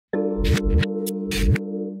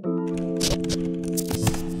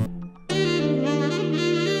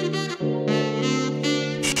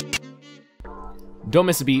Don't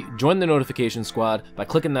miss a beat, join the notification squad by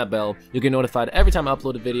clicking that bell. You'll get notified every time I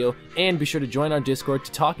upload a video, and be sure to join our Discord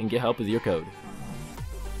to talk and get help with your code.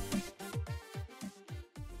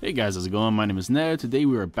 Hey guys, how's it going? My name is Ned. Today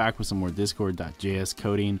we are back with some more Discord.js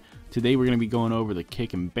coding. Today we're going to be going over the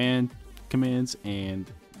kick and ban commands, and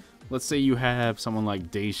let's say you have someone like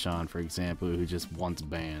Deshaun, for example, who just wants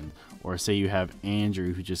banned, or say you have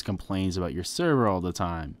Andrew who just complains about your server all the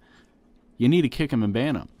time. You need to kick him and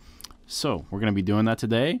ban him. So we're going to be doing that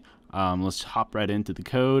today. Let's hop right into the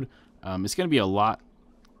code. It's going to be a lot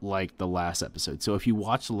like the last episode. So if you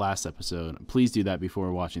watched the last episode, please do that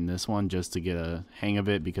before watching this one, just to get a hang of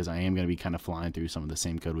it, because I am going to be kind of flying through some of the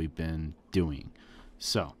same code we've been doing.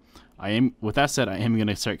 So with that said, I am going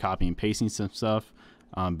to start copying and pasting some stuff.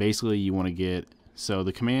 Basically you want to get, so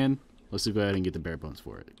the command, let's go ahead and get the bare bones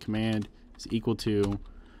for it. Command is equal to, and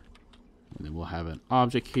then we'll have an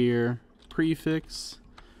object here, prefix,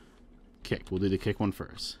 kick. We'll do the kick one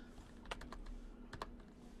first.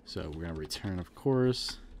 So we're going to return, of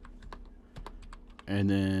course, and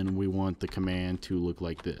then we want the command to look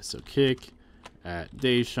like this. So kick at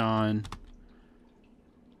Deshaun,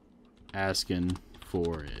 asking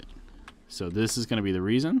for it. So this is going to be the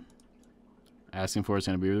reason. Asking for it's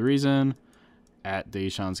going to be the reason. At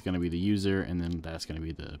Deshaun is going to be the user, and then that's going to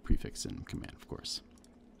be the prefix and command, of course.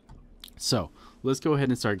 So let's go ahead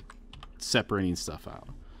and start separating stuff out.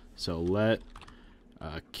 So let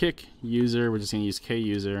kick user, we're just going to use k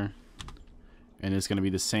user, and it's going to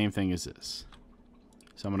be the same thing as this.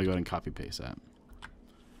 So I'm going to go ahead and copy paste that.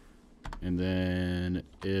 And then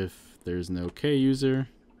if there's no k user,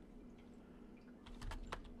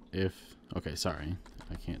 okay, sorry,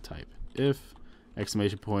 I can't type. If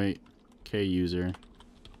exclamation point k user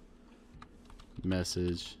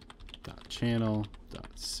message dot channel dot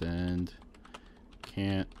send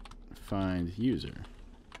can't find user,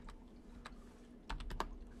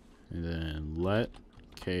 and then let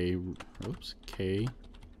k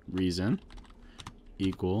reason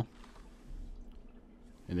equal,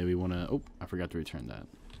 and then we want to, oh, I forgot to return that,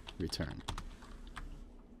 return.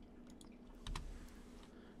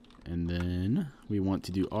 And then we want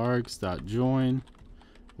to do args.join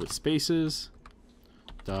with spaces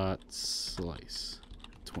dot slice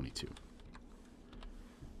 22.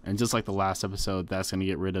 And just like the last episode, that's going to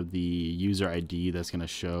get rid of the user ID that's going to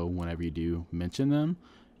show whenever you do mention them.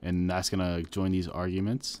 And that's going to join these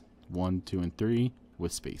arguments 1, 2, and 3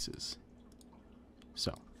 with spaces.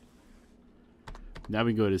 So now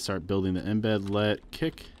we go to start building the embed. Let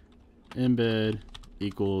kick embed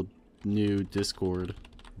equal new Discord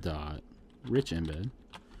dot rich embed,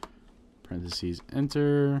 parentheses,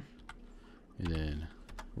 enter, and then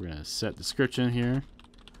we're gonna set description here,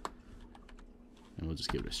 and we'll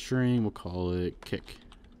just give it a string. We'll call it kick,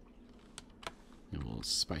 and we'll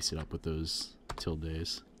spice it up with those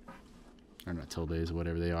tildes, or not tildes,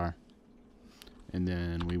 whatever they are. And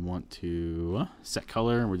then we want to set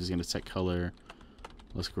color. We're just gonna set color.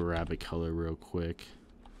 Let's grab a color real quick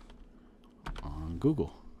on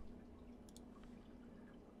Google.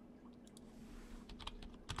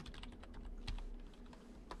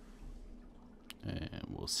 And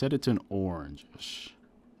we'll set it to an orange-ish.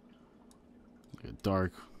 Like a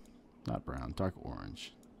dark, not brown, dark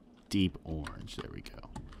orange. Deep orange. There we go.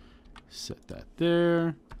 Set that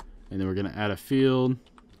there. And then we're going to add a field.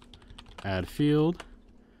 Add field.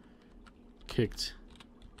 Kicked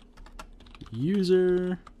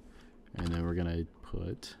user. And then we're going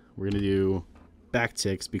to do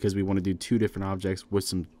backticks because we want to do two different objects with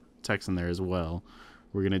some text in there as well.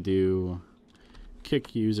 We're going to do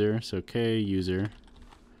kick user, so k user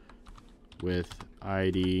with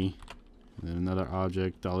ID, and then another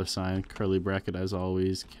object, $, curly bracket as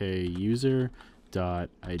always, k user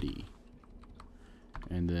dot ID,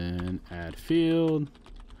 and then add field,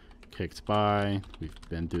 kicked by, we've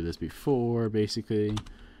been through this before basically.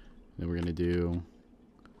 Then we're gonna do,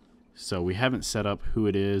 so we haven't set up who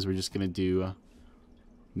it is, we're just gonna do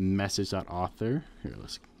message.author. Here,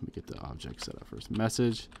 let me get the object set up first.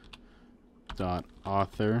 Message dot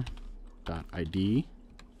author dot ID,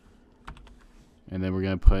 and then we're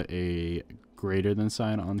going to put a greater than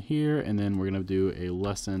sign on here, and then we're going to do a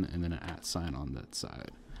lesson and then an @ sign on that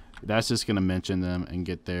side. That's just going to mention them and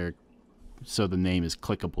get there so the name is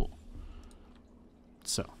clickable.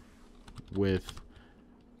 So with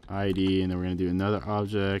ID, and then we're going to do another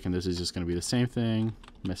object, and this is just going to be the same thing,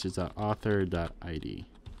 message.author.id,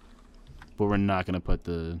 but we're not going to put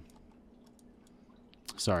the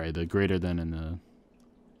greater than and the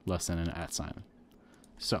less than and @ sign.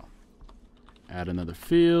 So add another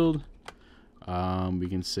field. We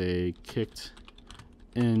can say kicked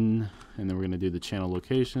in, and then we're going to do the channel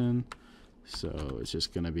location So it's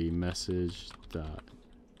just going to be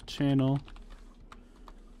message.channel.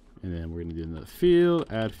 And then we're going to do another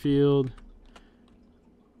field, add field.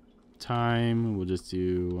 Time, we'll just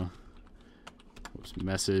do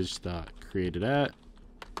message.createdAt.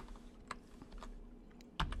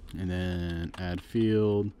 And then add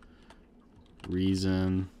field,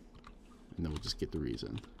 reason, and then we'll just get the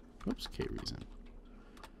reason. Oops, K reason.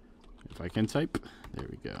 If I can type, there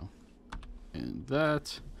we go. And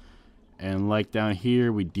that. And like down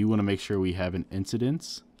here, we do want to make sure we have an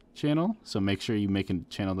incidents channel. So make sure you make a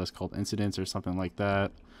channel that's called incidents or something like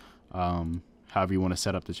that. However you want to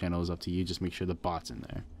set up the channel is up to you. Just make sure the bot's in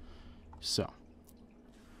there. So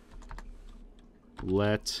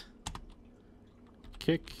let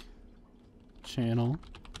kick channel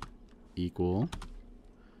equal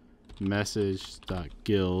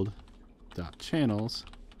message.guild.channels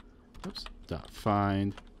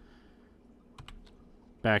 .find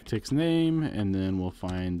backtick's name, and then we'll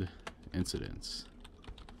find incidents,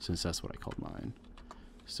 since that's what I called mine.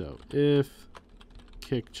 So if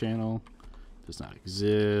kick channel does not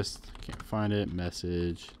exist, can't find it,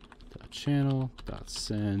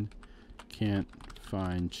 message.channel.send can't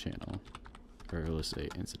find channel, or let's say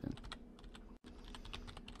incident.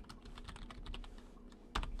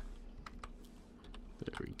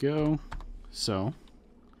 There we go. So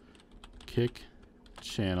kick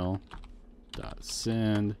channel dot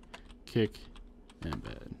send kick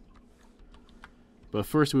embed. But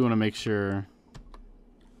first we want to make sure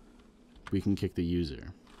we can kick the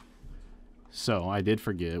user. So I did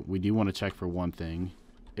forget, we do want to check for one thing.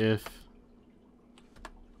 If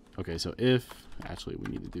actually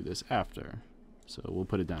we need to do this after, so we'll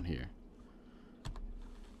put it down here.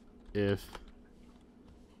 If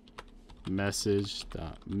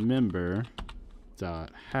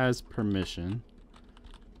message.member.has permission,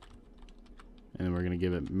 and then we're going to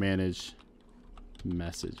give it manage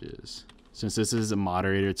messages. Since this is a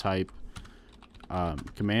moderator type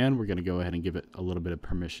command, we're going to go ahead and give it a little bit of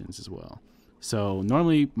permissions as well. So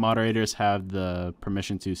normally moderators have the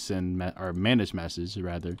permission to send or manage messages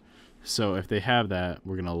rather. So if they have that,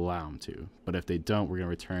 we're going to allow them to. But if they don't, we're going to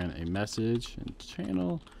return a message and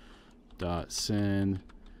channel dot send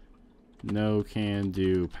no can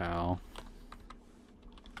do pal.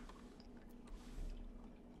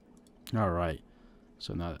 All right.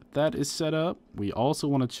 So now that that is set up, we also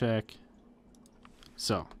want to check.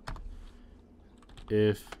 So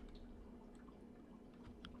if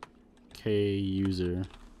k user,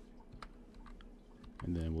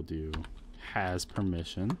 and then we'll do has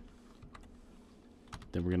permission,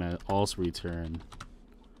 then we're going to also return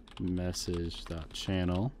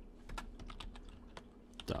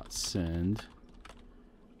message.channel.send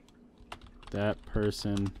that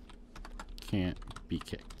person can't be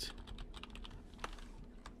kicked.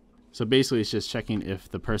 So basically it's just checking if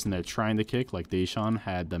the person they're trying to kick, like Deshaun,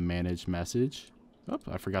 had the manage message. Oh,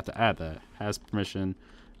 I forgot to add that. Has permission,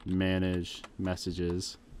 manage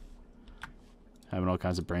messages. Having all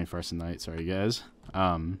kinds of brain farts tonight, sorry guys.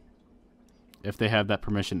 If they have that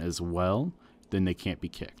permission as well, then they can't be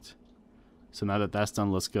kicked. So now that that's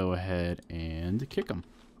done, let's go ahead and kick them.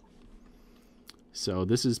 So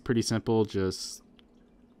this is pretty simple, just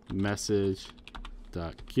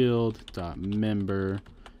message.guild.member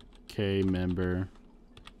kmember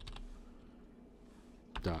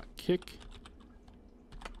 .kick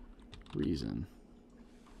reason.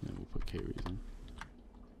 And we'll put k reason.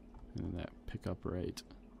 And that pick up right.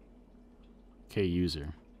 K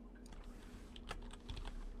user.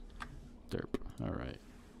 Derp. All right.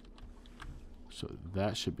 So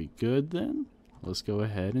that should be good then. Let's go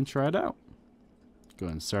ahead and try it out. Go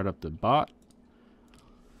ahead and start up the bot.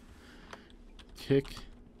 Kick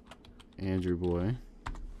Andrew boy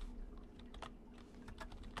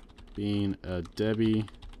being a Debbie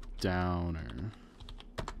Downer.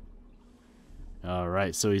 All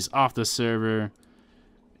right, so he's off the server.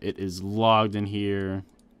 It is logged in here.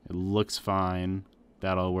 It looks fine.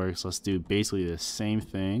 That all works. Let's do basically the same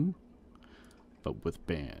thing, but with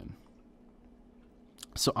ban.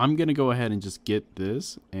 So I'm gonna go ahead and just get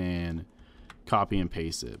this and copy and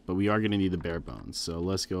paste it, but we are gonna need the bare bones. So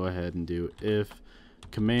let's go ahead and do if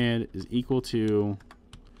command is equal to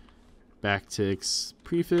backticks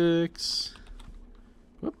prefix,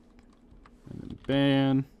 whoop, and then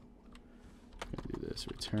ban. Do this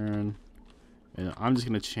return, and I'm just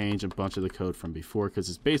gonna change a bunch of the code from before because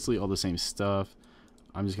it's basically all the same stuff.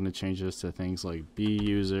 I'm just gonna change this to things like b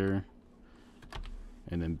user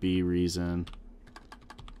and then b reason.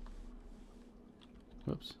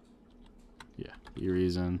 Whoops. Yeah, b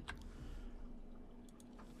reason,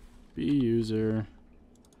 b user,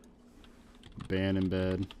 ban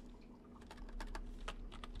embed,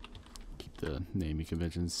 the naming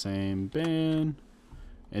convention same band.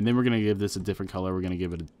 And then we're going to give this a different color. We're going to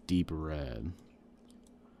give it a deep red.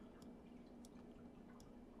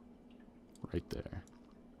 Right there.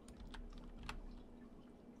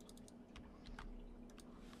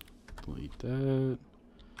 Delete that.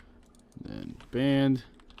 Then band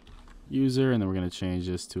user, and then we're going to change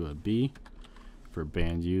this to a B for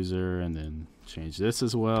band user, and then change this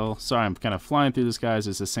as well. Sorry, I'm kind of flying through this, guys.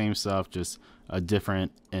 It's the same stuff, just a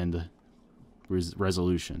different end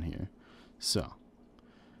resolution here. So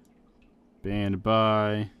band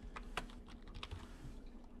by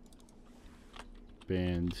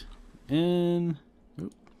band in.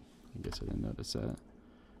 Oop, I guess I didn't notice that.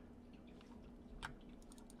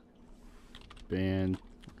 Band,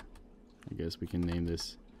 I guess we can name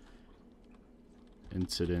this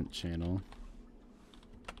incident channel.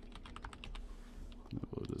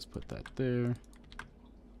 We'll just put that there.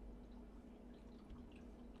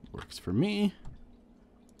 Works for me.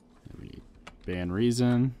 Maybe band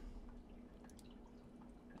reason.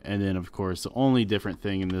 And then, of course, the only different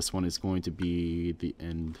thing in this one is going to be the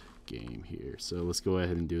end game here. So let's go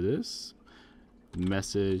ahead and do this.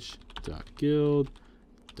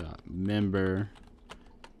 Message.guild.member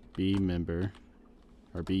be member,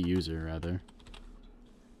 or be user rather,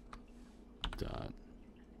 dot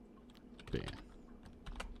band.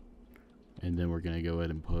 And then we're going to go ahead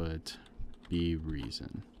and put be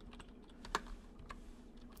reason.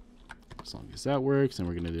 As long as that works, and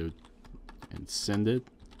we're going to do and send it.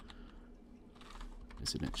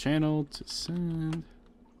 Incident channel to send,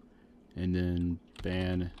 and then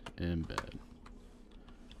ban embed.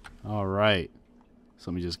 All right, so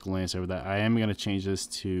let me just glance over that. I am going to change this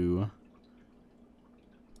to,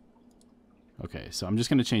 okay, so I'm just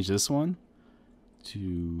going to change this one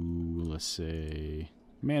to, let's say,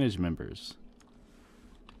 manage members.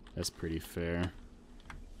 That's pretty fair.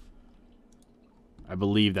 I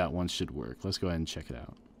believe that one should work. Let's go ahead and check it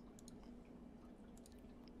out.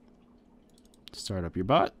 Start up your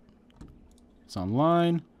bot. It's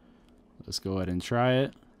online. Let's go ahead and try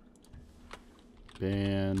it.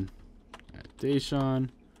 Ban at Deshaun.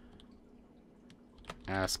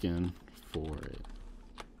 Asking for it.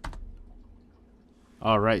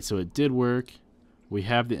 Alright, so it did work. We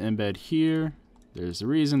have the embed here. There's the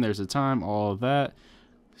reason, there's the time, all of that.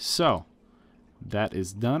 So, that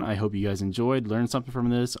is done. I hope you guys enjoyed, learned something from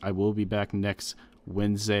this. I will be back next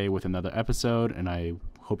Wednesday with another episode, and I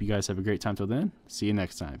hope you guys have a great time till then. See you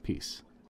next time. Peace.